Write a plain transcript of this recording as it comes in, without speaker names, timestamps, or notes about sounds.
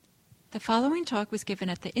The following talk was given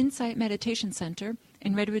at the Insight Meditation Center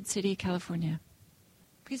in Redwood City, California.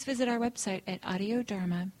 Please visit our website at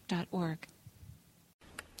audiodharma.org.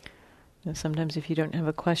 Sometimes if you don't have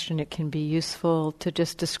a question, it can be useful to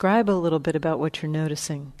just describe a little bit about what you're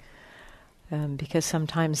noticing, because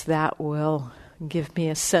sometimes that will give me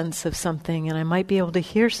a sense of something, and I might be able to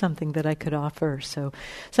hear something that I could offer. So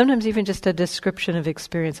sometimes even just a description of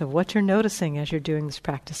experience of what you're noticing as you're doing this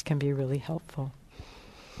practice can be really helpful.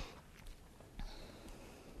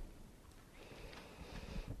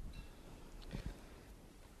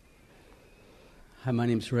 Hi, my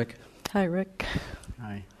name's Rick. Hi, Rick.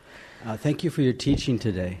 Hi. Thank you for your teaching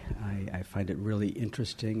today. I find it really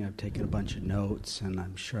interesting. I've taken a bunch of notes, and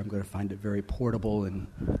I'm sure I'm going to find it very portable and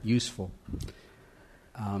useful.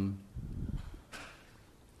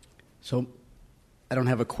 So I don't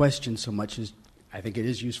have a question so much as I think it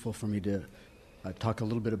is useful for me to talk a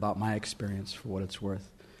little bit about my experience for what it's worth.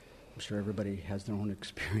 I'm sure everybody has their own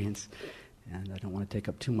experience, and I don't want to take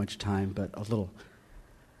up too much time, but a little.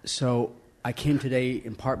 So I came today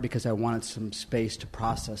in part because I wanted some space to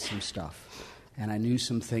process some stuff. And I knew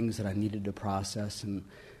some things that I needed to process. And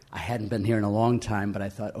I hadn't been here in a long time, but I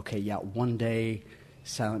thought, okay, yeah, one day,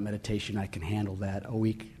 silent meditation, I can handle that. A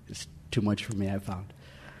week is too much for me, I found.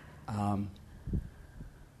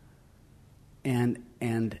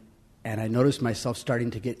 And I noticed myself starting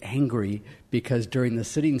to get angry because during the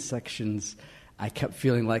sitting sections, I kept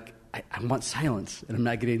feeling like I want silence, and I'm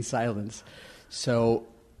not getting silence. So,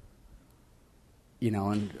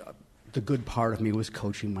 and the good part of me was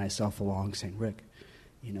coaching myself along, saying, Rick,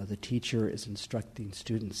 the teacher is instructing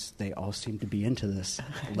students. They all seem to be into this.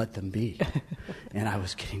 Let them be. And I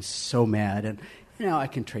was getting so mad. And, I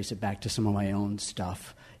can trace it back to some of my own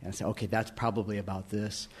stuff and say, okay, that's probably about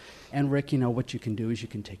this. And Rick, what you can do is you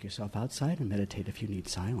can take yourself outside and meditate if you need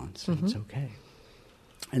silence. Mm-hmm. It's okay.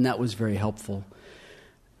 And that was very helpful.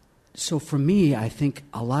 So for me, I think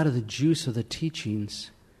a lot of the juice of the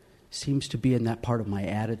teachings seems to be in that part of my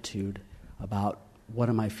attitude about what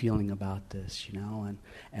am I feeling about this,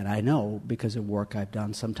 and I know because of work I've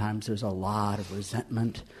done, sometimes there's a lot of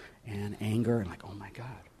resentment and anger, and like, oh my God,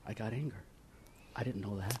 I got anger. I didn't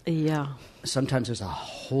know that. Yeah. Sometimes there's a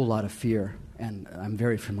whole lot of fear, and I'm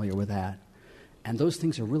very familiar with that. And those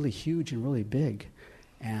things are really huge and really big,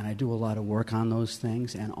 and I do a lot of work on those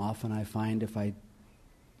things, and often I find if I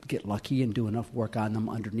get lucky and do enough work on them,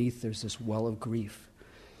 underneath there's this well of grief.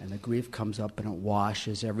 And the grief comes up and it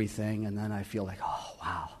washes everything, and then I feel like, oh,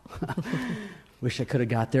 wow. Wish I could have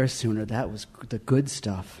got there sooner. That was the good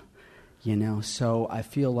stuff, So I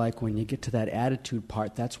feel like when you get to that attitude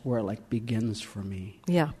part, that's where it begins for me.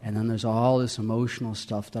 Yeah. And then there's all this emotional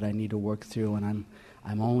stuff that I need to work through, and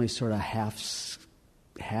I'm only sort of half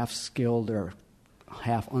skilled or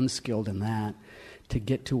half unskilled in that to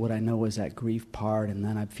get to what I know is that grief part, and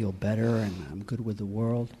then I feel better and I'm good with the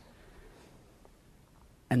world.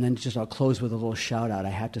 And then I'll close with a little shout out. I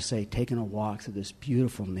have to say, taking a walk through this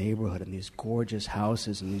beautiful neighborhood and these gorgeous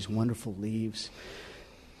houses and these wonderful leaves,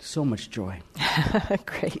 so much joy.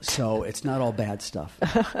 Great. So it's not all bad stuff.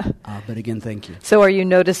 But again, thank you. So are you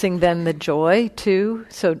noticing then the joy too?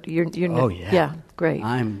 So you're oh yeah. Yeah, great.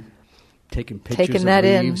 I'm taking pictures taking of that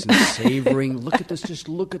leaves in. and savoring. Look at this, just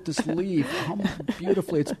look at this leaf. How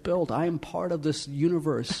beautifully it's built. I am part of this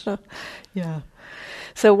universe. Yeah.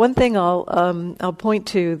 So one thing I'll point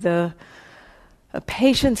to, the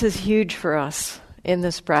patience is huge for us in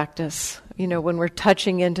this practice. When we're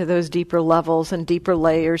touching into those deeper levels and deeper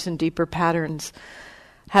layers and deeper patterns,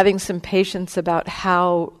 having some patience about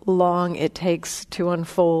how long it takes to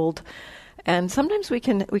unfold. And sometimes we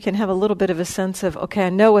can have a little bit of a sense of, okay, I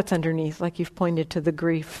know what's underneath, like you've pointed to the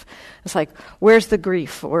grief. It's like, where's the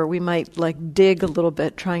grief? Or we might dig a little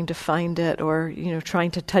bit trying to find it, or, trying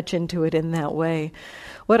to touch into it in that way.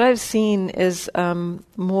 What I've seen is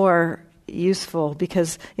more useful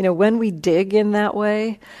because, when we dig in that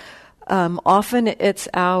way, often it's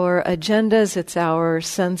our agendas, it's our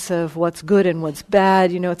sense of what's good and what's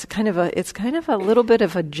bad. It's kind of a little bit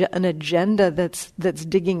of an agenda that's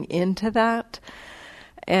digging into that.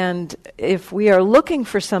 And if we are looking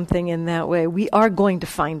for something in that way, we are going to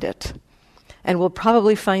find it, and we'll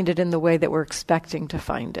probably find it in the way that we're expecting to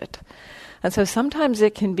find it. And so sometimes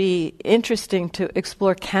it can be interesting to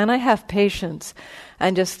explore, can I have patience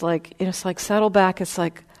and just settle back. It's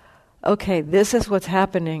like, okay, this is what's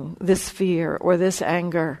happening, this fear or this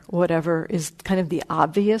anger, whatever, is kind of the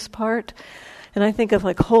obvious part. And I think of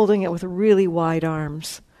holding it with really wide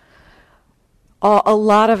arms. A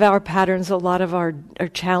lot of our patterns, a lot of our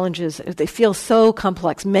challenges, they feel so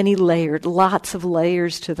complex, many layered, lots of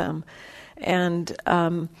layers to them. And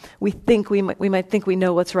we might think we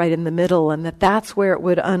know what's right in the middle, and that's where it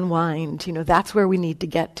would unwind. That's where we need to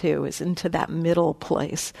get to, is into that middle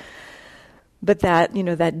place. But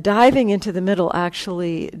that diving into the middle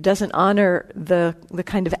actually doesn't honor the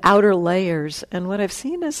kind of outer layers. And what I've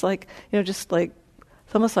seen is just like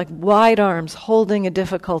it's almost like wide arms, holding a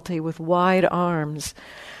difficulty with wide arms.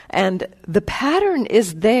 And the pattern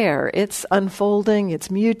is there. It's unfolding, it's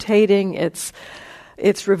mutating,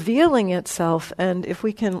 it's revealing itself. And if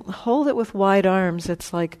we can hold it with wide arms,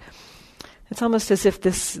 it's almost as if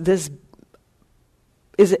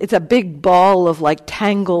it's a big ball of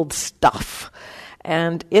tangled stuff.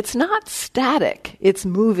 And it's not static. It's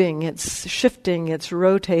moving, it's shifting, it's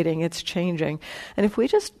rotating, it's changing. And if we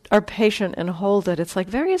just are patient and hold it, it's like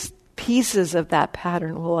various pieces of that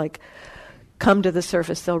pattern will come to the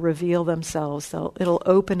surface. They'll reveal themselves. It'll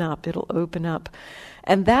open up.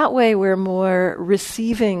 And that way we're more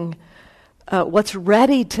receiving what's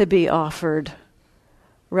ready to be offered,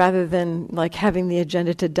 rather than having the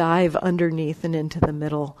agenda to dive underneath and into the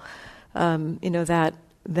middle.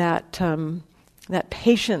 That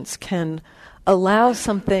patience can allow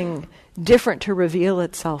something different to reveal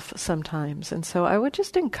itself sometimes. And so I would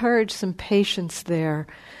just encourage some patience there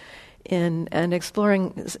and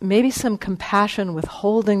exploring maybe some compassion with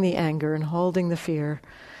holding the anger and holding the fear.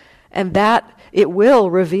 And that it will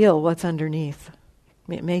reveal what's underneath.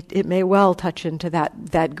 It may well touch into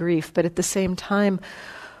that grief, but at the same time,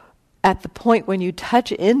 at the point when you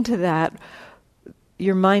touch into that,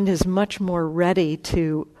 your mind is much more ready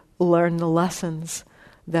to learn the lessons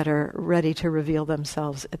that are ready to reveal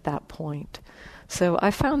themselves at that point. So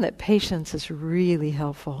I found that patience is really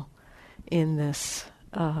helpful in this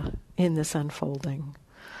unfolding.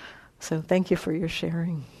 So thank you for your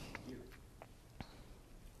sharing.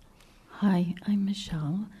 Hi, I'm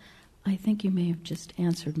Michelle. I think you may have just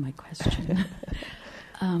answered my question.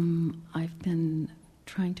 I've been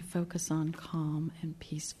trying to focus on calm and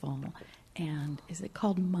peaceful. And is it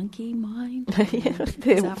called monkey mind? Is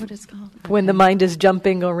that what it's called? When the mind is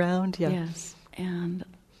jumping around, yeah. Yes. And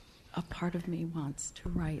a part of me wants to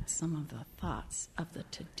write some of the thoughts of the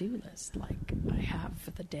to-do list, like I have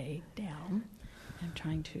for the day, down, and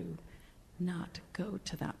trying to not go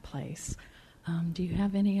to that place. Do you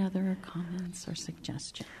have any other comments or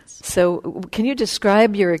suggestions? So can you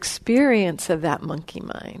describe your experience of that monkey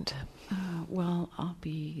mind? Well, I'll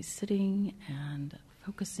be sitting and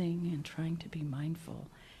focusing and trying to be mindful,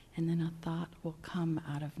 and then a thought will come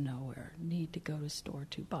out of nowhere. Need to go to store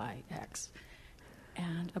to buy X.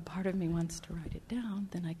 And a part of me wants to write it down,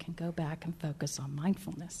 then I can go back and focus on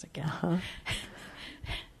mindfulness again. Uh-huh.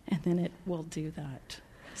 And then it will do that.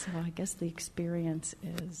 So I guess the experience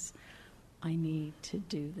is I need to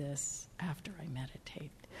do this after I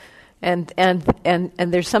meditate. And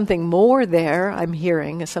there's something more there, I'm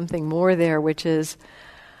hearing, something more there, which is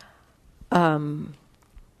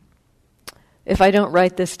if I don't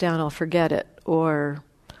write this down, I'll forget it, or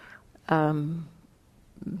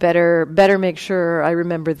better make sure I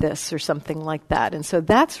remember this, or something like that. And so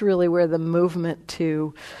that's really where the movement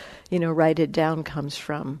to, write it down comes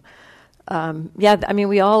from.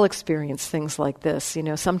 We all experience things like this.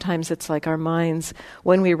 Sometimes it's like our minds,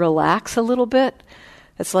 when we relax a little bit,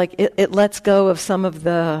 it's like it lets go of some of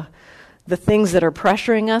the things that are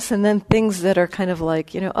pressuring us, and then things that are kind of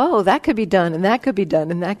like, oh, that could be done, and that could be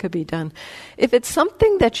done, and that could be done. If it's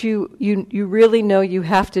something that you really know you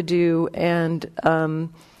have to do, and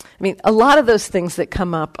a lot of those things that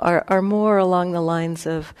come up are more along the lines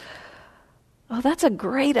of, oh, that's a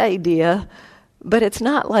great idea, but it's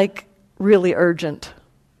not really urgent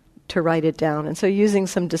to write it down. And so using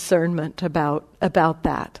some discernment about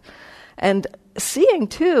that. And seeing,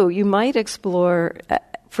 too, you might explore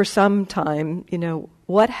for some time,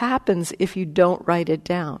 what happens if you don't write it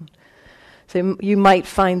down? So you might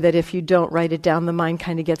find that if you don't write it down, the mind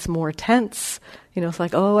kind of gets more tense. It's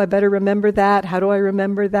like, oh, I better remember that. How do I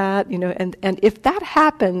remember that? And if that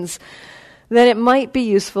happens, then it might be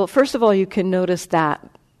useful. First of all, you can notice that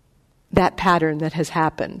pattern that has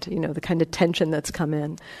happened, the kind of tension that's come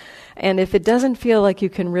in. And if it doesn't feel like you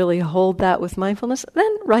can really hold that with mindfulness,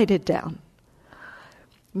 then write it down.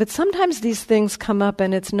 But sometimes these things come up,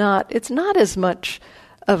 and it's not as much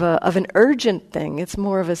of an urgent thing. It's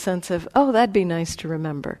more of a sense of, oh, that'd be nice to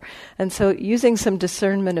remember. And so using some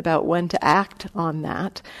discernment about when to act on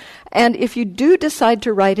that. And if you do decide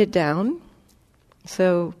to write it down,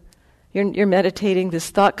 so you're meditating, this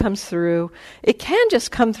thought comes through, it can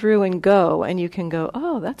just come through and go, and you can go,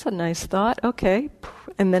 oh, that's a nice thought, okay,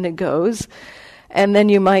 and then it goes. And then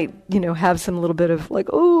you might, have some little bit of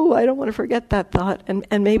oh, I don't want to forget that thought,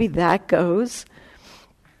 and maybe that goes.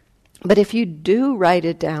 But if you do write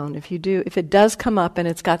it down, if it does come up and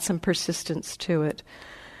it's got some persistence to it,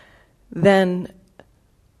 then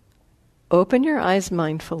open your eyes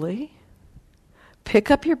mindfully, pick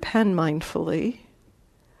up your pen mindfully,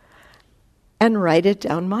 and write it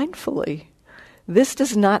down mindfully. This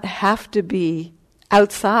does not have to be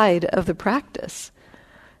outside of the practice.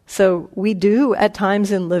 So we do, at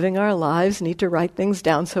times in living our lives, need to write things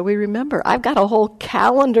down so we remember. I've got a whole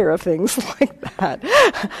calendar of things like that.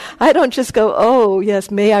 I don't just go, oh,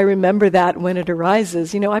 yes, may I remember that when it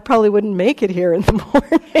arises. I probably wouldn't make it here in the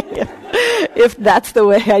morning if that's the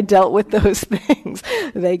way I dealt with those things.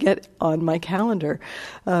 They get on my calendar.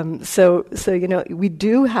 So we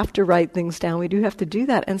do have to write things down. We do have to do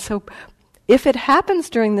that. And so if it happens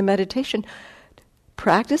during the meditation,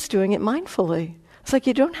 practice doing it mindfully. It's like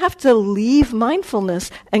you don't have to leave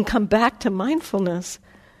mindfulness and come back to mindfulness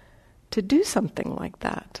to do something like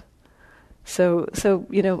that. So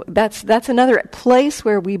that's another place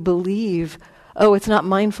where we believe, oh, it's not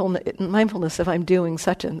mindfulness if I'm doing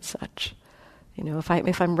such and such.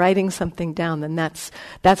 If I'm writing something down, then that's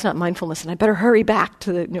not mindfulness, and I better hurry back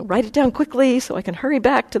to write it down quickly so I can hurry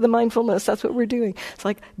back to the mindfulness. That's what we're doing. It's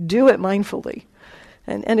like, do it mindfully,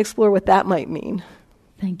 and explore what that might mean.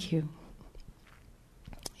 Thank you.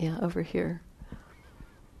 Yeah, over here.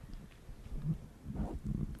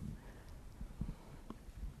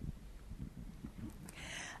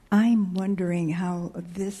 I'm wondering how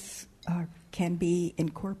this can be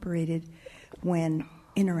incorporated when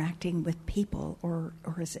interacting with people, or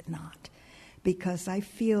is it not? Because I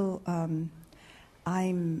feel I'm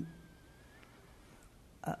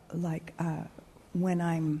when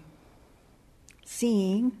I'm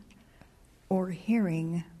seeing or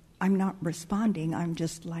hearing, I'm not responding. I'm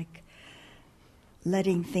just like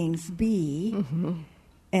letting things be. Mm-hmm.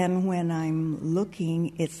 And when I'm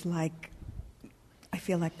looking, it's like I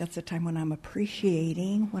feel like that's a time when I'm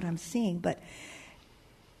appreciating what I'm seeing. But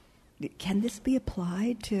can this be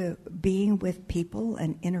applied to being with people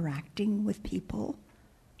and interacting with people?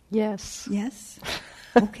 Yes. Yes?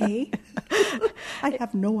 Okay. I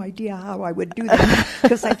have no idea how I would do that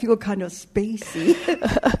because I feel kind of spacey.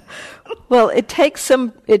 Well, it takes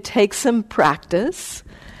some practice,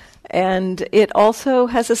 and it also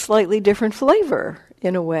has a slightly different flavor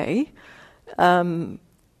in a way. When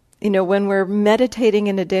we're meditating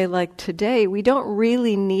in a day like today, we don't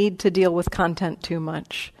really need to deal with content too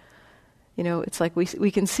much. It's like we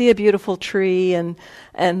can see a beautiful tree and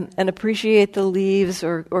appreciate the leaves,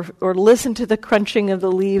 or listen to the crunching of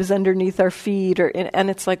the leaves underneath our feet, and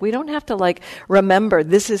it's like we don't have to remember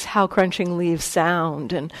this is how crunching leaves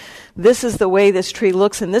sound, and this is the way this tree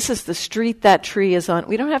looks, and this is the street that tree is on.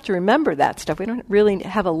 We don't have to remember that stuff. We don't really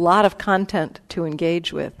have a lot of content to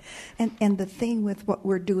engage with. And the thing with what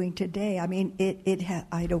we're doing today, I mean,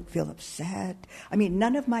 I don't feel upset. I mean,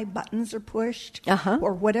 none of my buttons are pushed,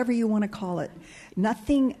 or whatever you want to call it.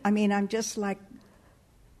 Nothing. I mean, I'm just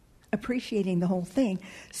appreciating the whole thing.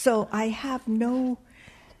 So I have no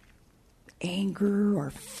anger or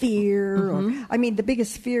fear. Mm-hmm. The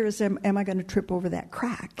biggest fear is, am I going to trip over that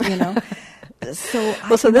crack?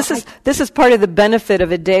 So this is part of the benefit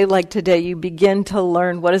of a day like today. You begin to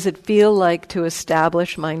learn, what does it feel like to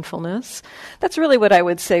establish mindfulness? That's really what I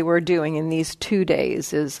would say we're doing in these 2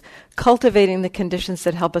 days, is cultivating the conditions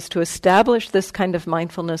that help us to establish this kind of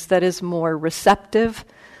mindfulness that is more receptive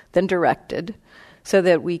than directed, so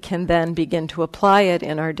that we can then begin to apply it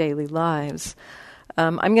in our daily lives.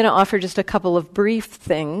 I'm going to offer just a couple of brief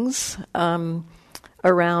things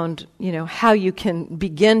around, how you can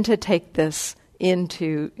begin to take this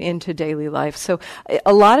into daily life. So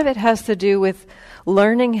a lot of it has to do with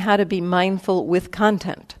learning how to be mindful with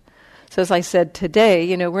content. So as I said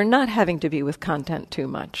today, we're not having to be with content too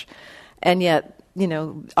much. And yet,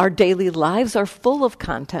 our daily lives are full of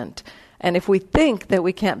content. And if we think that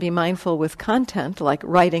we can't be mindful with content, like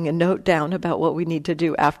writing a note down about what we need to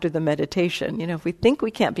do after the meditation, if we think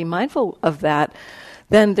we can't be mindful of that,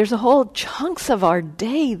 then there's a whole chunks of our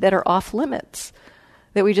day that are off limits,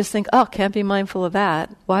 that we just think, oh, can't be mindful of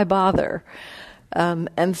that. Why bother?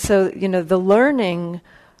 And so, the learning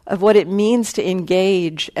of what it means to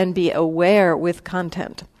engage and be aware with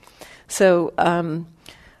content. So,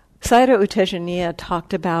 Sayadaw U Tejaniya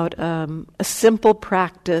talked about a simple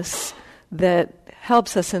practice that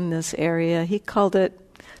helps us in this area. He called it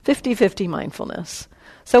 50-50 mindfulness.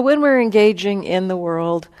 So when we're engaging in the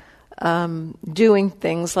world, doing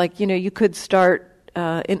things like, you could start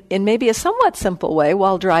in maybe a somewhat simple way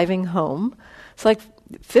while driving home. It's like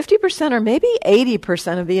 50% or maybe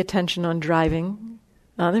 80% of the attention on driving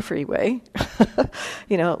on the freeway.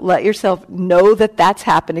 Let yourself know that that's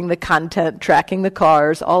happening, the content, tracking the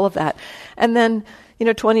cars, all of that. And then,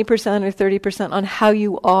 20% or 30% on how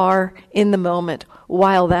you are in the moment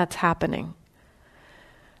while that's happening.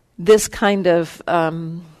 This kind of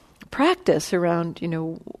practice around,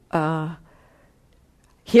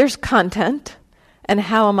 here's content, and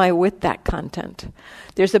how am I with that content?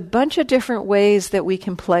 There's a bunch of different ways that we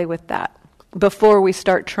can play with that before we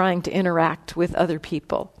start trying to interact with other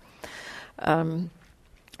people.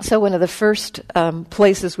 So one of the first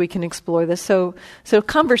places we can explore this, so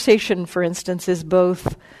conversation, for instance, is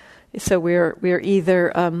both. So we're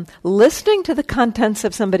either listening to the contents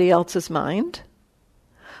of somebody else's mind,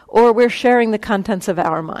 or we're sharing the contents of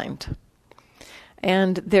our mind.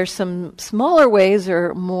 And there's some smaller ways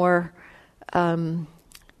or more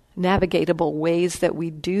navigatable ways that we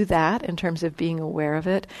do that in terms of being aware of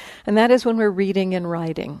it. And that is when we're reading and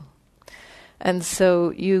writing. And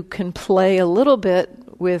so you can play a little bit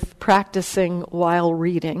with practicing while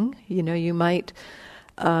reading. You might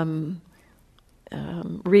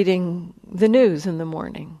reading the news in the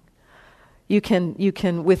morning. You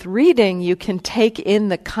can with reading, you can take in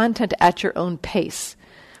the content at your own pace.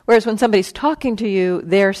 Whereas when somebody's talking to you,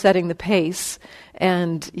 they're setting the pace,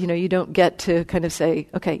 and you don't get to kind of say,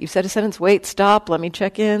 okay, you said a sentence, wait, stop, let me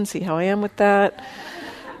check in, see how I am with that.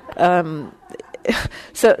 But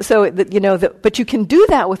you can do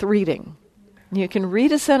that with reading. You can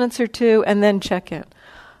read a sentence or two and then check in.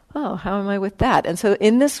 Oh, how am I with that? And so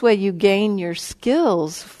in this way, you gain your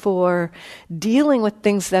skills for dealing with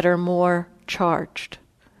things that are more charged.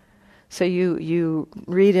 So you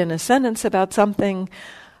read in a sentence about something.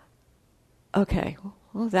 Okay,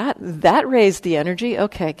 well that raised the energy.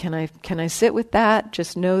 Okay, can I sit with that?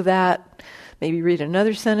 Just know that. Maybe read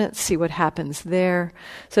another sentence, see what happens there.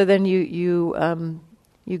 So then you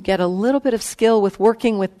get a little bit of skill with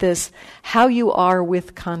working with this, how you are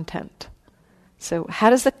with content. So how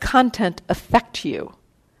does the content affect you?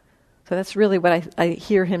 So that's really what I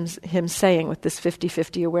hear him saying with this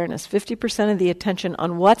 50-50 awareness. 50% of the attention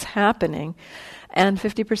on what's happening and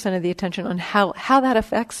 50% of the attention on how that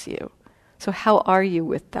affects you. So how are you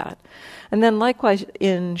with that? And then likewise,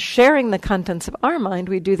 in sharing the contents of our mind,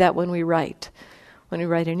 we do that when we write. When we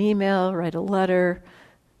write an email, write a letter,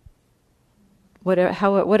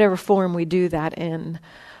 whatever form we do that in.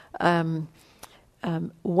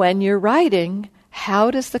 When you're writing, how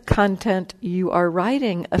does the content you are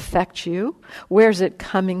writing affect you? Where's it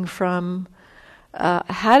coming from?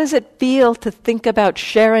 How does it feel to think about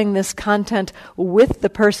sharing this content with the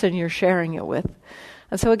person you're sharing it with?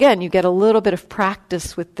 And so again, you get a little bit of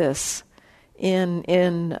practice with this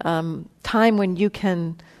in time when you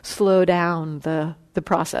can slow down the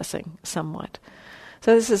processing somewhat.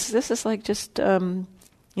 So this is like just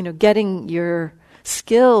getting your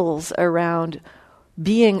skills around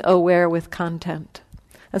being aware with content.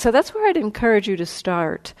 And so that's where I'd encourage you to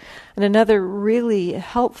start. And another really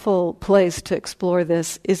helpful place to explore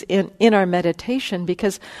this is in our meditation,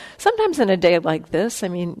 because sometimes in a day like this, I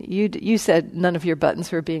mean, you said none of your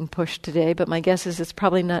buttons were being pushed today, but my guess is it's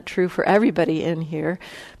probably not true for everybody in here,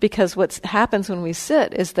 because what happens when we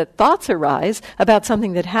sit is that thoughts arise about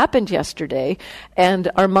something that happened yesterday, and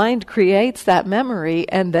our mind creates that memory,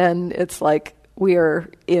 and then it's like we are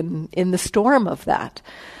in the storm of that.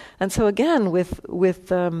 And so again,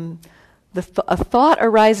 with a thought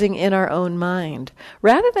arising in our own mind,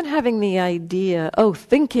 rather than having the idea,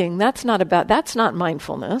 thinking, that's not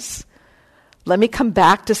mindfulness. Let me come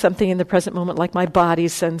back to something in the present moment, like my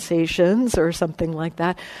body's sensations or something like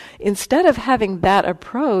that. Instead of having that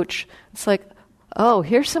approach, it's like,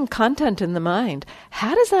 here's some content in the mind.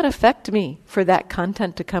 How does that affect me for that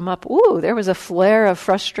content to come up? Ooh, there was a flare of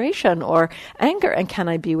frustration or anger, and can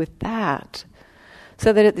I be with that?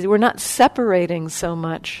 So that we're not separating so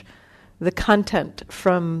much the content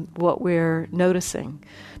from what we're noticing.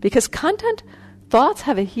 Because thoughts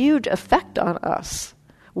have a huge effect on us.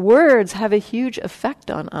 Words have a huge effect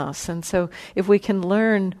on us. And so if we can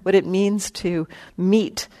learn what it means to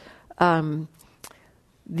meet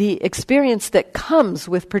the experience that comes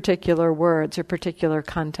with particular words or particular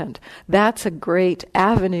content, that's a great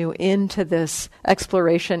avenue into this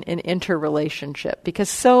exploration in interrelationship, because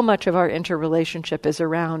so much of our interrelationship is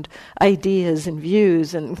around ideas and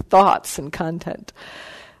views and thoughts and content.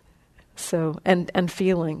 So and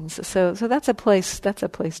feelings. So that's a place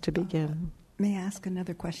to begin. May I ask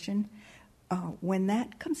another question? When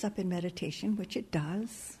that comes up in meditation, which it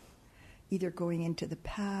does, either going into the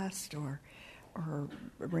past or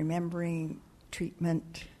remembering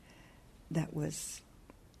treatment that was,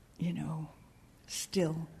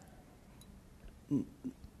 still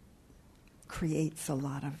creates a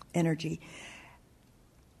lot of energy.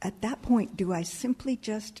 At that point, do I simply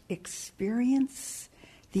just experience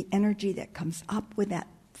the energy that comes up with that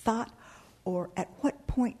thought, or at what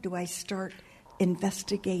point do I start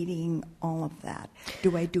investigating all of that?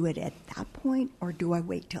 Do I do it at that point, or do I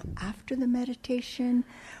wait till after the meditation?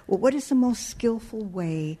 Well, what is the most skillful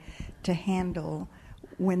way to handle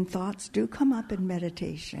when thoughts do come up in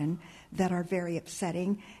meditation that are very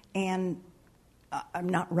upsetting, and I'm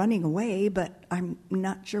not running away, but I'm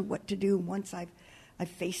not sure what to do once I've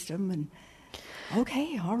faced them, and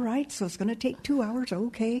okay, all right, so it's going to take 2 hours,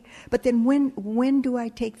 okay. But then when do I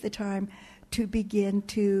take the time to begin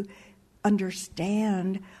to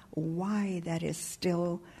understand why that is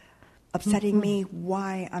still upsetting me,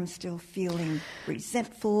 why I'm still feeling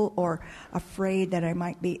resentful or afraid that I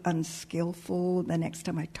might be unskillful the next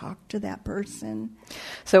time I talk to that person?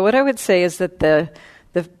 So what I would say is that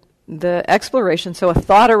the exploration, so a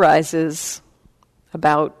thought arises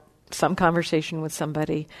about some conversation with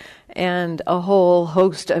somebody, and a whole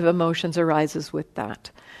host of emotions arises with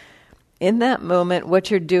that. In that moment, what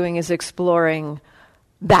you're doing is exploring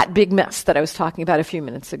that big mess that I was talking about a few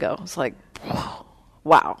minutes ago. It's like,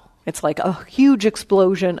 wow. It's like a huge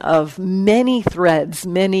explosion of many threads,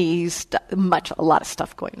 a lot of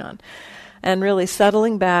stuff going on. And really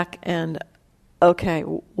settling back and, okay,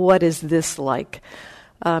 what is this like?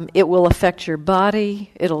 It will affect your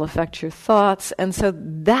body, it'll affect your thoughts, and so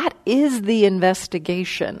that is the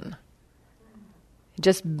investigation.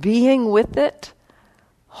 Just being with it,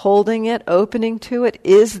 holding it, opening to it,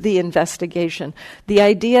 is the investigation. The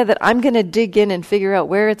idea that I'm going to dig in and figure out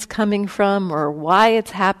where it's coming from or why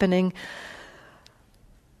it's happening,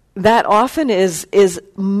 that often is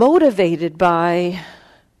motivated by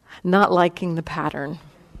not liking the pattern,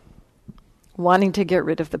 wanting to get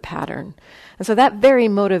rid of the pattern. And so that very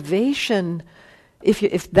motivation,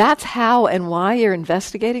 if that's how and why you're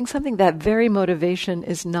investigating something, that very motivation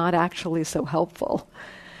is not actually so helpful.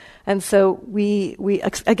 And so we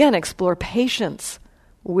again explore patience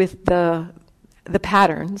with the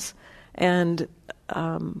patterns and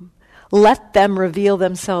let them reveal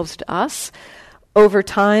themselves to us. Over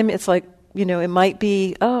time, it's like, it might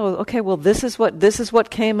be, oh, okay, well, this is what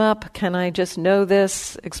came up. Can I just know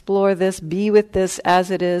this, explore this, be with this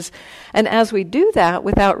as it is? And as we do that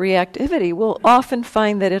without reactivity, we'll often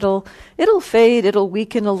find that it'll fade, it'll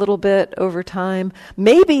weaken a little bit over time.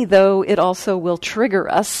 Maybe, though, it also will trigger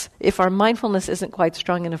us. If our mindfulness isn't quite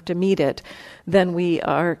strong enough to meet it, then we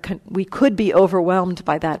could be overwhelmed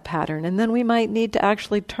by that pattern, and then we might need to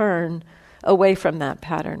actually turn away from that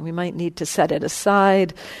pattern. We might need to set it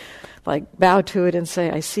aside, like bow to it and say,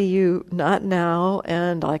 I see you not now,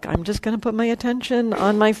 and like I'm just going to put my attention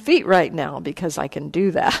on my feet right now because I can do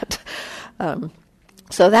that.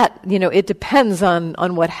 So that, it depends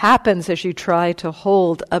on what happens as you try to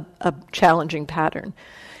hold a challenging pattern.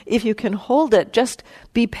 If you can hold it, just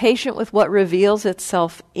be patient with what reveals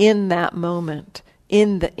itself in that moment,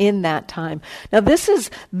 in that time. Now this is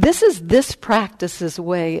this practice's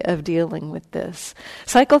way of dealing with this.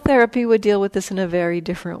 Psychotherapy would deal with this in a very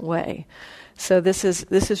different way. So this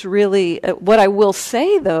is really what I will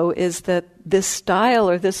say, though, is that this style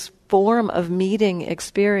or this form of meeting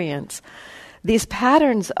experience, these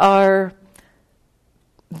patterns are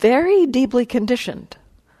very deeply conditioned.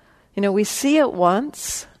 We see it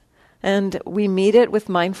once and we meet it with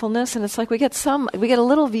mindfulness, and it's like we get a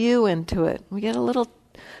little view into it. We get a little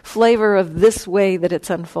flavor of this way that it's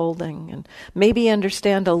unfolding, and maybe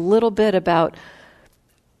understand a little bit about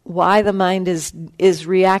why the mind is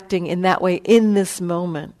reacting in that way in this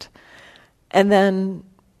moment. And then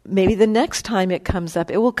maybe the next time it comes up,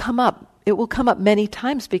 it will come up many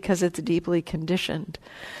times because it's deeply conditioned.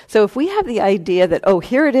 So if we have the idea that, oh,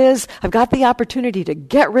 here it is, I've got the opportunity to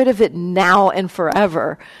get rid of it now and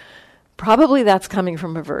forever, probably that's coming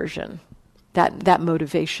from aversion, that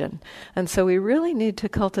motivation. And so we really need to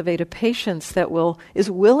cultivate a patience that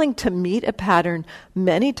is willing to meet a pattern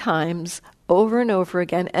many times over and over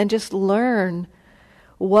again and just learn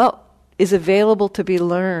what is available to be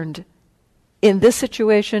learned in this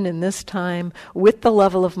situation, in this time, with the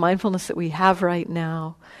level of mindfulness that we have right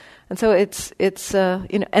now. And so it's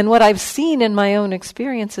and what I've seen in my own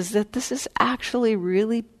experience is that this is actually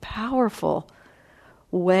really powerful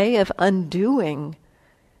way of undoing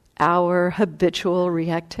our habitual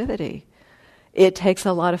reactivity. It takes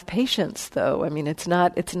a lot of patience, though. I mean, it's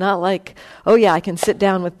not like, oh yeah, I can sit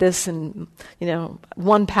down with this. And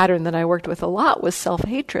one pattern that I worked with a lot was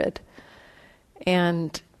self-hatred,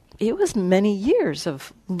 and it was many years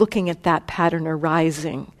of looking at that pattern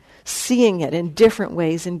arising, seeing it in different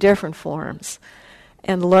ways, in different forms,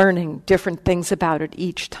 and learning different things about it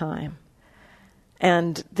each time.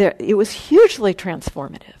 And it was hugely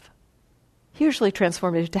transformative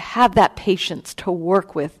to have that patience to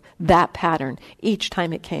work with that pattern each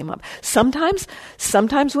time it came up. Sometimes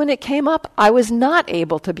when it came up, I was not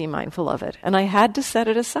able to be mindful of it, and I had to set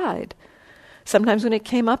it aside. Sometimes when it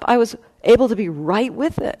came up, I was able to be right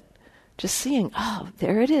with it, just seeing, oh,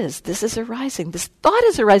 there it is. This is arising. This thought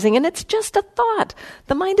is arising, and it's just a thought.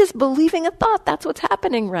 The mind is believing a thought. That's what's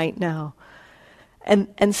happening right now.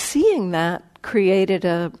 And seeing that created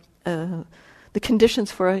the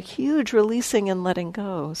conditions for a huge releasing and letting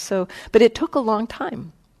go. But it took a long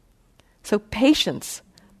time. So patience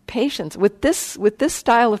with this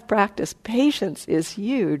style of practice, patience is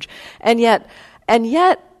huge, and yet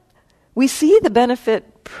we see the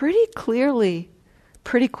benefit pretty clearly,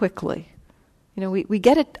 pretty quickly. We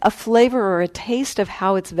get a flavor or a taste of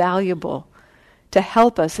how it's valuable to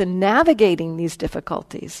help us in navigating these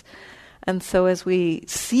difficulties. And so as we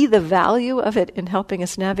see the value of it in helping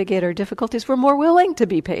us navigate our difficulties, we're more willing to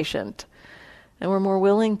be patient, and we're more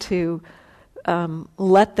willing to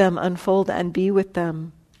let them unfold and be with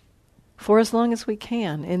them for as long as we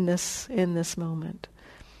can in this moment.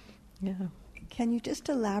 Yeah. Can you just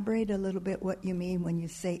elaborate a little bit what you mean when you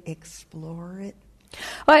say explore it?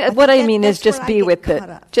 What I mean is just be with it.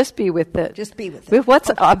 Just be with it. Just be with it. With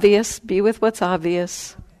what's obvious, be with what's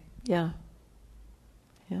obvious. Okay.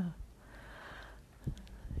 Yeah.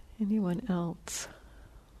 Anyone else?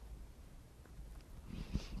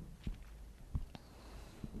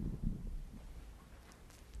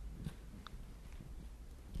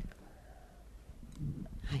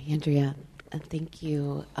 Hi, Andrea. Thank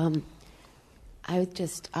you.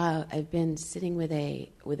 I've been sitting with a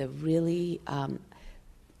really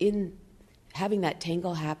in having that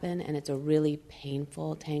tangle happen, and it's a really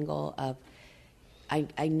painful tangle of.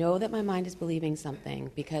 I know that my mind is believing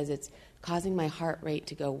something because it's causing my heart rate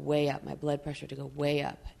to go way up, my blood pressure to go way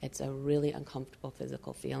up. It's a really uncomfortable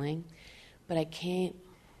physical feeling, but I can't.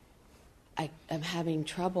 I'm having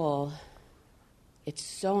trouble. It's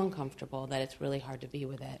so uncomfortable that it's really hard to be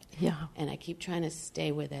with it. Yeah. And I keep trying to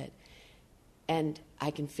stay with it. And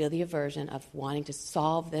I can feel the aversion of wanting to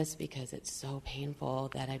solve this because it's so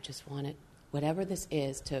painful that I just want it, whatever this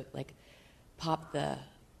is, to like pop the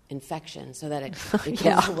infection so that it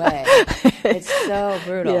goes away. It's so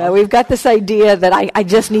brutal. Yeah, we've got this idea that I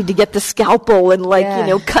just need to get the scalpel and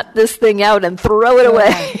cut this thing out and throw it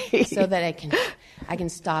away. So that I can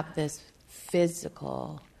stop this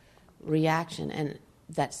physical reaction and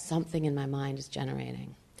that something in my mind is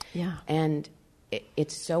generating. Yeah. And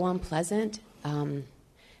it's so unpleasant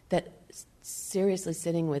that seriously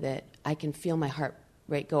sitting with it, I can feel my heart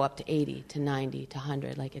rate go up to 80, to 90, to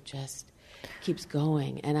 100. Like it just keeps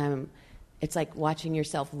going. And it's like watching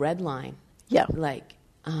yourself redline. Yeah. Like,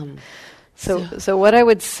 So what I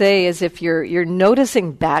would say is if you're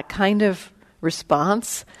noticing that kind of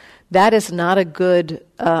response, that is not a good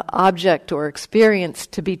object or experience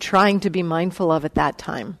to be trying to be mindful of at that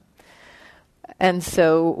time. And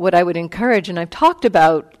so what I would encourage, and I've talked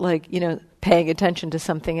about paying attention to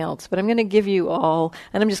something else, but I'm going to give you all,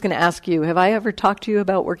 and I'm just going to ask you, have I ever talked to you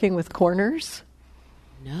about working with corners?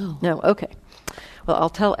 No. No, okay. Well, I'll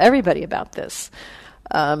tell everybody about this.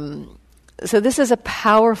 So this is a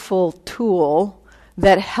powerful tool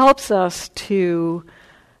that helps us to...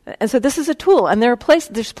 And so this is a tool, and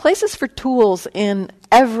there's places for tools in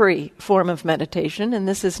every form of meditation, and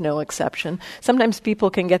this is no exception. Sometimes people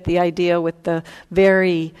can get the idea with the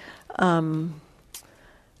very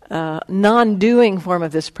non-doing form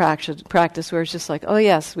of this practice where it's just like, oh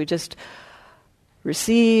yes, we just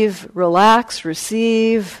receive, relax,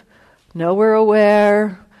 receive, know we're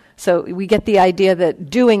aware. So we get the idea that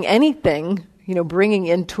doing anything, bringing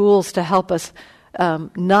in tools to help us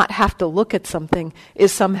not have to look at something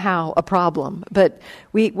is somehow a problem. But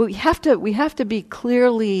we have to be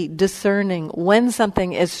clearly discerning when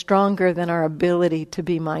something is stronger than our ability to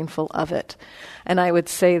be mindful of it. And I would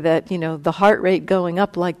say that, the heart rate going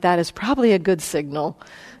up like that is probably a good signal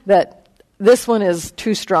that this one is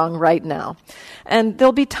too strong right now. And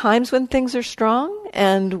there'll be times when things are strong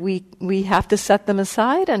and we have to set them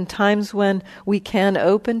aside, and times when we can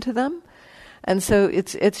open to them. And so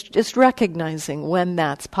it's just recognizing when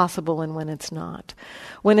that's possible and when it's not.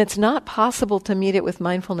 When it's not possible to meet it with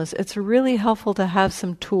mindfulness, it's really helpful to have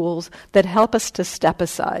some tools that help us to step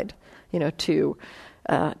aside, to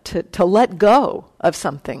let go of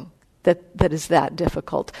something that is that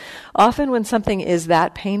difficult. Often when something is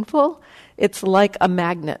that painful, it's like a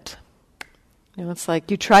magnet. It's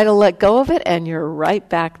like you try to let go of it and you're right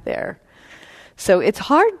back there. So it's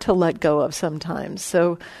hard to let go of sometimes.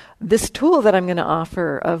 So this tool that I'm going to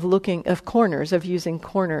offer of using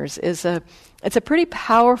corners it's a pretty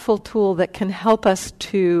powerful tool that can help us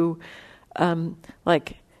to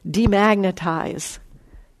demagnetize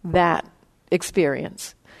that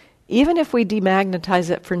experience. Even if we demagnetize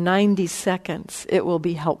it for 90 seconds, it will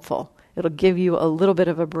be helpful. It'll give you a little bit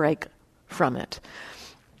of a break from it.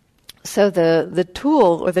 So the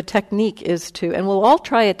tool or the technique is and we'll all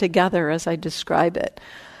try it together as I describe it.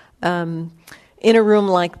 In a room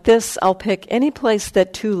like this, I'll pick any place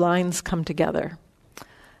that two lines come together.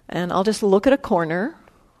 And I'll just look at a corner,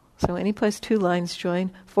 so any place two lines join,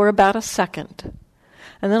 for about a second.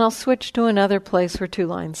 And then I'll switch to another place where two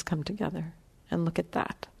lines come together and look at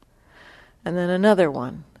that. And then another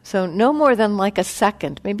one. So no more than like a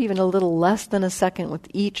second, maybe even a little less than a second with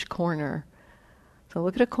each corner. So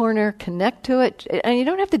look at a corner, connect to it, and you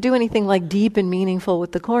don't have to do anything like deep and meaningful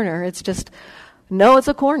with the corner. It's just, no, it's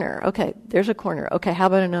a corner. Okay, there's a corner. Okay, how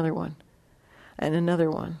about another one? And another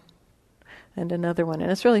one. And another one.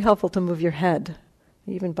 And it's really helpful to move your head,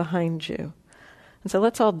 even behind you. And so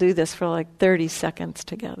let's all do this for like 30 seconds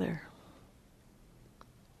together.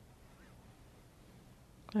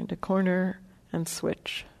 Find a corner and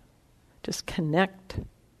switch. Just connect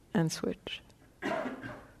and switch.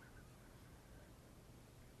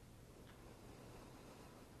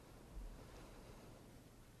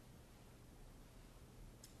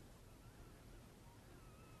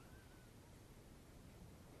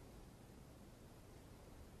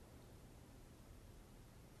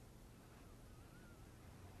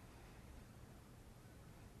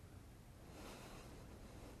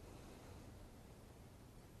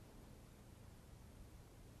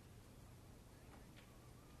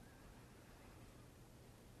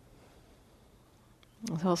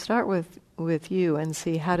 So I'll start with you and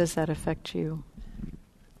see how does that affect you.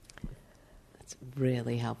 That's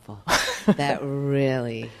really helpful. That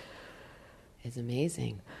really is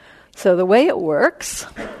amazing. So the way it works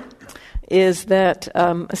is that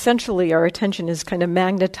essentially our attention is kind of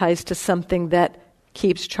magnetized to something that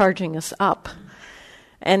keeps charging us up.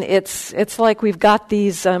 And it's like we've got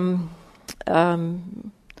these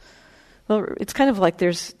well, it's kind of like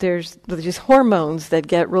there's these hormones that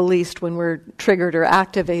get released when we're triggered or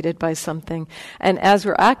activated by something. And as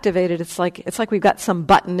we're activated, it's like we've got some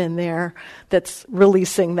button in there that's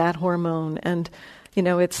releasing that hormone. And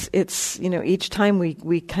it's each time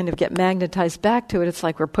we kind of get magnetized back to it, it's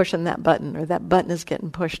like we're pushing that button, or that button is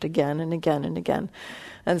getting pushed again and again and again.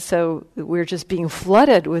 And so we're just being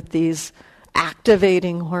flooded with these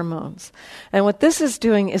activating hormones. And what this is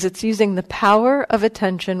doing is it's using the power of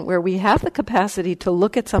attention where we have the capacity to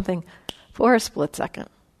look at something for a split second.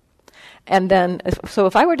 And then, so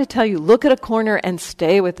if I were to tell you, look at a corner and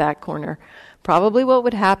stay with that corner, probably what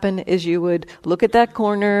would happen is you would look at that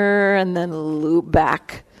corner and then loop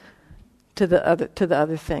back to the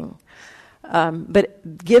other thing.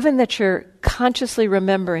 But given that you're consciously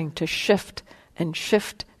remembering to shift and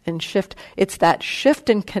shift and shift, it's that shift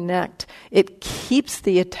and connect. It keeps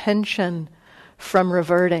the attention from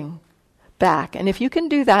reverting back. And if you can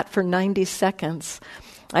do that for 90 seconds,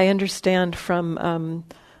 I understand from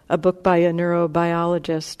a book by a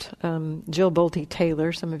neurobiologist, Jill Bolte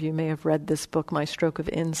Taylor. Some of you may have read this book, My Stroke of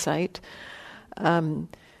Insight.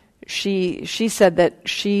 She said that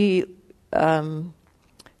she knew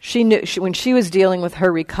when she was dealing with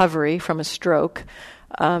her recovery from a stroke,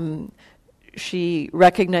 she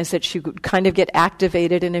recognized that she could kind of get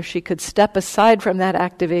activated, and if she could step aside from that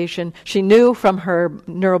activation, she knew from her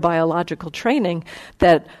neurobiological training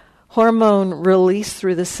that hormone release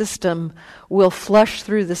through the system will flush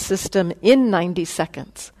through the system in 90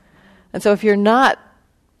 seconds. And so if you're not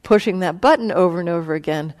pushing that button over and over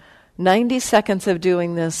again, 90 seconds of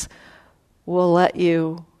doing this will let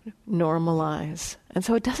you normalize. And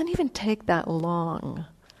so it doesn't even take that long.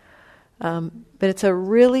 But it's a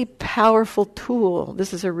really powerful tool.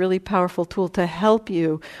 This is a really powerful tool to help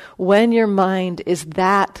you when your mind is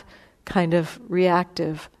that kind of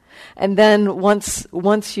reactive. And then once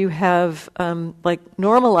you have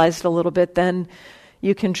normalized a little bit, then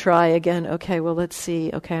you can try again. Okay, well, let's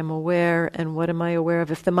see. Okay, I'm aware, and what am I aware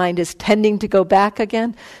of? If the mind is tending to go back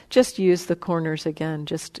again, just use the corners again.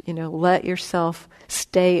 Just let yourself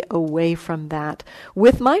stay away from that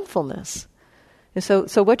with mindfulness. And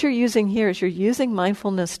so what you're using here is you're using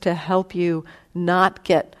mindfulness to help you not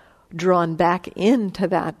get drawn back into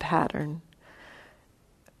that pattern.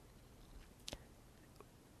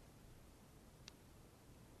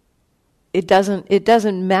 It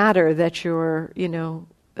doesn't matter that you're,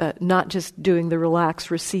 not just doing the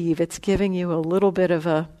relax, receive. It's giving you a little bit of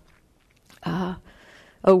a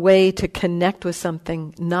a way to connect with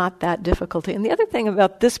something not that difficult. And the other thing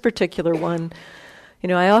about this particular one,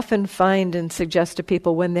 I often find and suggest to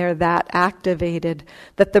people when they're that activated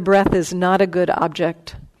that the breath is not a good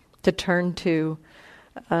object to turn to,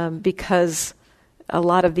 because a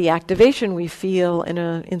lot of the activation we feel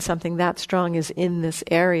in something that strong is in this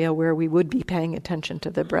area where we would be paying attention to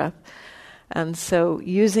the breath. And so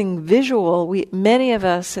using visual, many of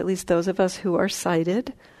us, at least those of us who are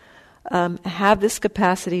sighted, have this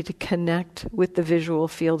capacity to connect with the visual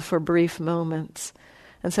field for brief moments.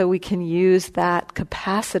 And so we can use that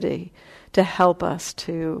capacity to help us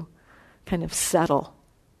to kind of settle.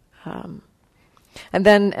 And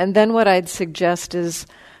then what I'd suggest is,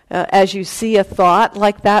 as you see a thought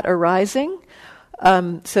like that arising,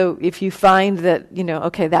 so if you find that,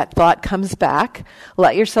 okay, that thought comes back,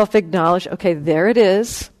 let yourself acknowledge, okay, there it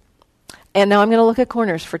is, and now I'm going to look at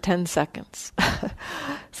corners for 10 seconds.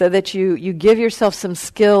 So that you give yourself some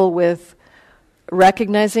skill with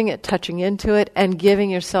recognizing it, touching into it, and giving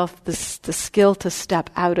yourself the skill to step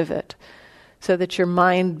out of it, so that your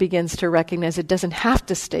mind begins to recognize it doesn't have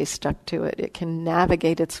to stay stuck to it. It can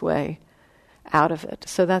navigate its way out of it.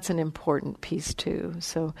 So that's an important piece too.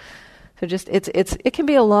 So just it can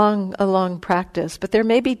be a long practice, but there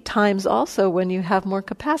may be times also when you have more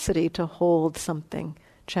capacity to hold something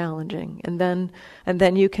challenging, and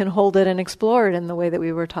then you can hold it and explore it in the way that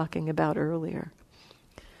we were talking about earlier.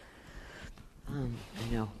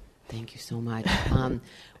 I know. Thank you so much.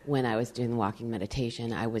 When I was doing the walking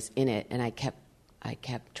meditation, I was in it, and I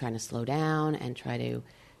kept trying to slow down and try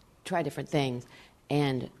different things,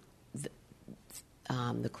 and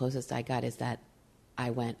the closest I got is that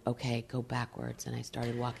I went, okay, go backwards, and I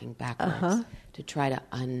started walking backwards to try to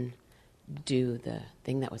undo the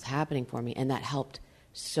thing that was happening for me, and that helped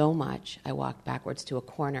so much. I walked backwards to a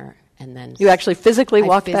corner, and then you actually physically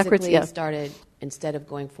walked backwards. Yeah, started instead of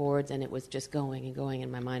going forwards, and it was just going and going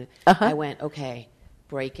in my mind. I went, okay,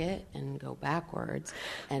 break it and go backwards,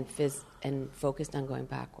 and focused on going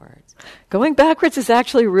backwards. Going backwards is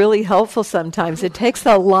actually really helpful sometimes. It takes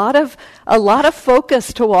a lot of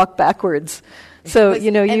focus to walk backwards. So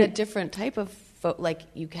and a different type of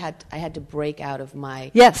I had to break out of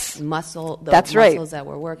my muscle. That's muscles that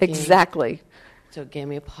were working exactly. So it gave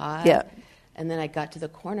me a pause. Yeah. And then I got to the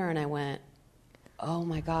corner and I went, oh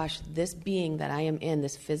my gosh, this being that I am in,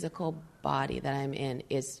 this physical body that I'm in,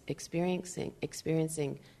 is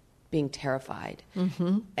experiencing being terrified.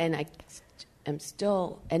 Mm-hmm. And I am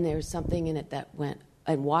still, and there's something in it that went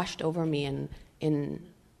and washed over me in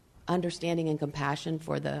understanding and compassion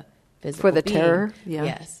for the physical for the being. terror. Yeah.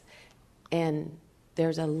 Yes. And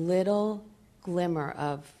there's a little glimmer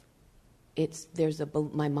of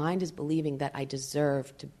my mind is believing that I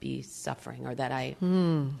deserve to be suffering, or that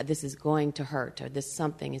this is going to hurt, or this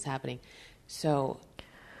something is happening. So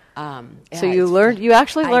you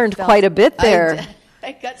actually learned quite a bit there.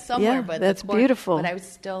 I got somewhere, but that's beautiful. But I was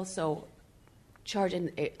still so charged,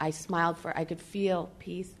 and I smiled I could feel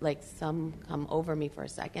peace, like some come over me for a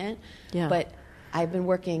second. Yeah. But I've been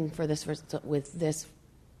working with this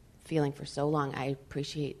feeling for so long. I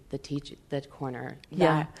appreciate the corner.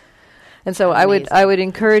 Yeah. And so I would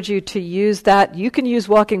encourage you to use that. You can use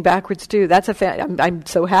walking backwards too. That's I'm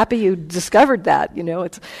so happy you discovered that.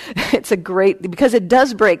 It's a great, because it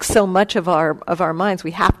does break so much of our minds.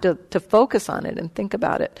 We have to focus on it and think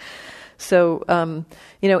about it. So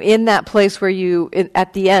in that place where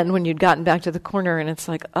at the end when you'd gotten back to the corner and it's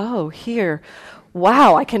like, oh, here,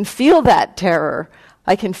 wow, I can feel that terror.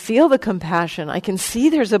 I can feel the compassion. I can see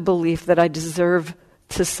there's a belief that I deserve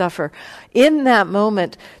to suffer. In that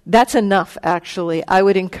moment, that's enough, actually. I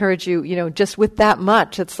would encourage you, just with that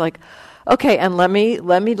much, it's like, okay, and let me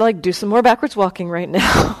like do some more backwards walking right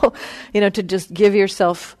now, to just give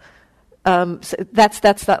yourself, that's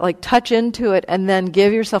that, like touch into it and then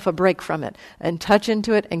give yourself a break from it, and touch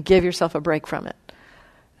into it and give yourself a break from it,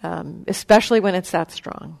 especially when it's that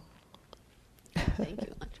strong. Thank you.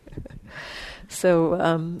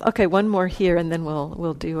 So, okay, one more here, and then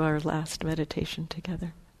we'll do our last meditation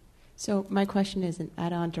together. So my question is an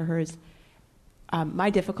add-on to hers. My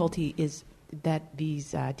difficulty is that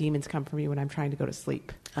these demons come for me when I'm trying to go to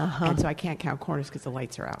sleep. And so I can't count corners because the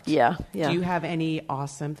lights are out. Yeah. Do you have any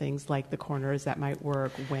awesome things like the corners that might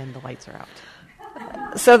work when the lights are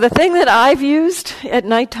out? So the thing that I've used at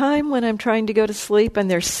nighttime when I'm trying to go to sleep and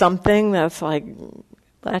there's something that's like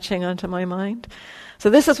latching onto my mind. So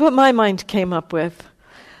this is what my mind came up with.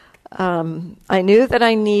 I knew that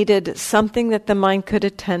I needed something that the mind could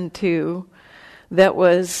attend to that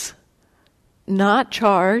was not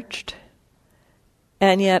charged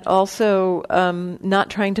and yet also not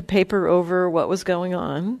trying to paper over what was going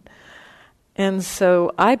on, And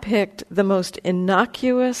so I picked the most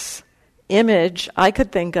innocuous image I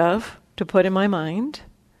could think of to put in my mind,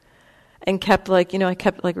 and kept I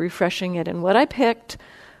kept refreshing it. And what I picked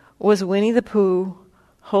was Winnie the Pooh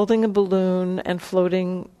holding a balloon and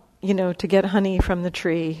floating, to get honey from the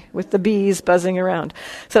tree with the bees buzzing around.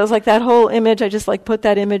 So it was like that whole image, I just put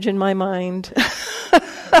that image in my mind.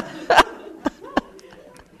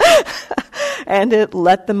 And it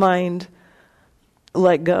let the mind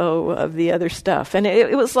let go of the other stuff. And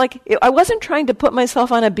it was I wasn't trying to put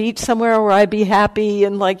myself on a beach somewhere where I'd be happy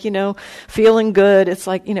and feeling good. It's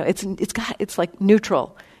it's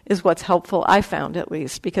neutral is what's helpful, I found at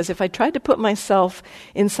least, because if I tried to put myself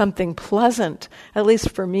in something pleasant, at least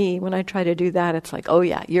for me, when I try to do that, it's oh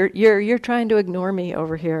yeah, you're trying to ignore me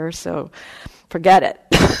over here, so forget it.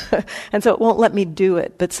 And so it won't let me do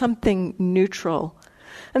it, but something neutral.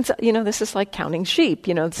 And so, this is like counting sheep.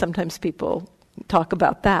 Sometimes people talk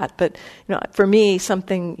about that, but for me,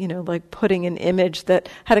 something like putting an image that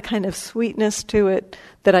had a kind of sweetness to it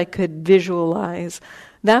that I could visualize.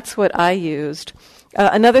 That's what I used.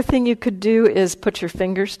 Another thing you could do is put your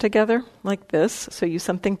fingers together like this, so use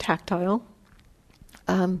something tactile,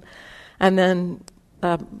 and then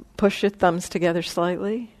push your thumbs together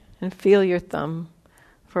slightly and feel your thumb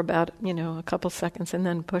for about a couple seconds, and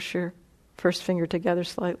then push your first finger together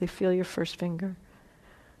slightly, feel your first finger.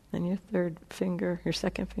 Then your third finger, your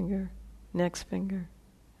second finger, next finger,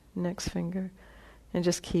 and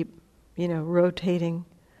just keep, rotating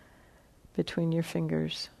between your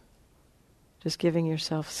fingers. Just giving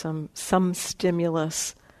yourself some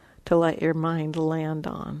stimulus to let your mind land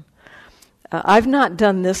on. I've not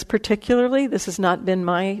done this particularly. This has not been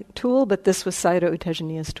my tool, but this was Sayadaw U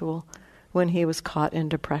Tejaniya's tool when he was caught in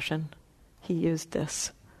depression. He used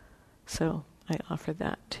this. So I offer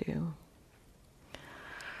that too.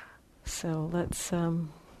 So let's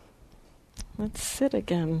sit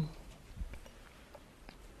again.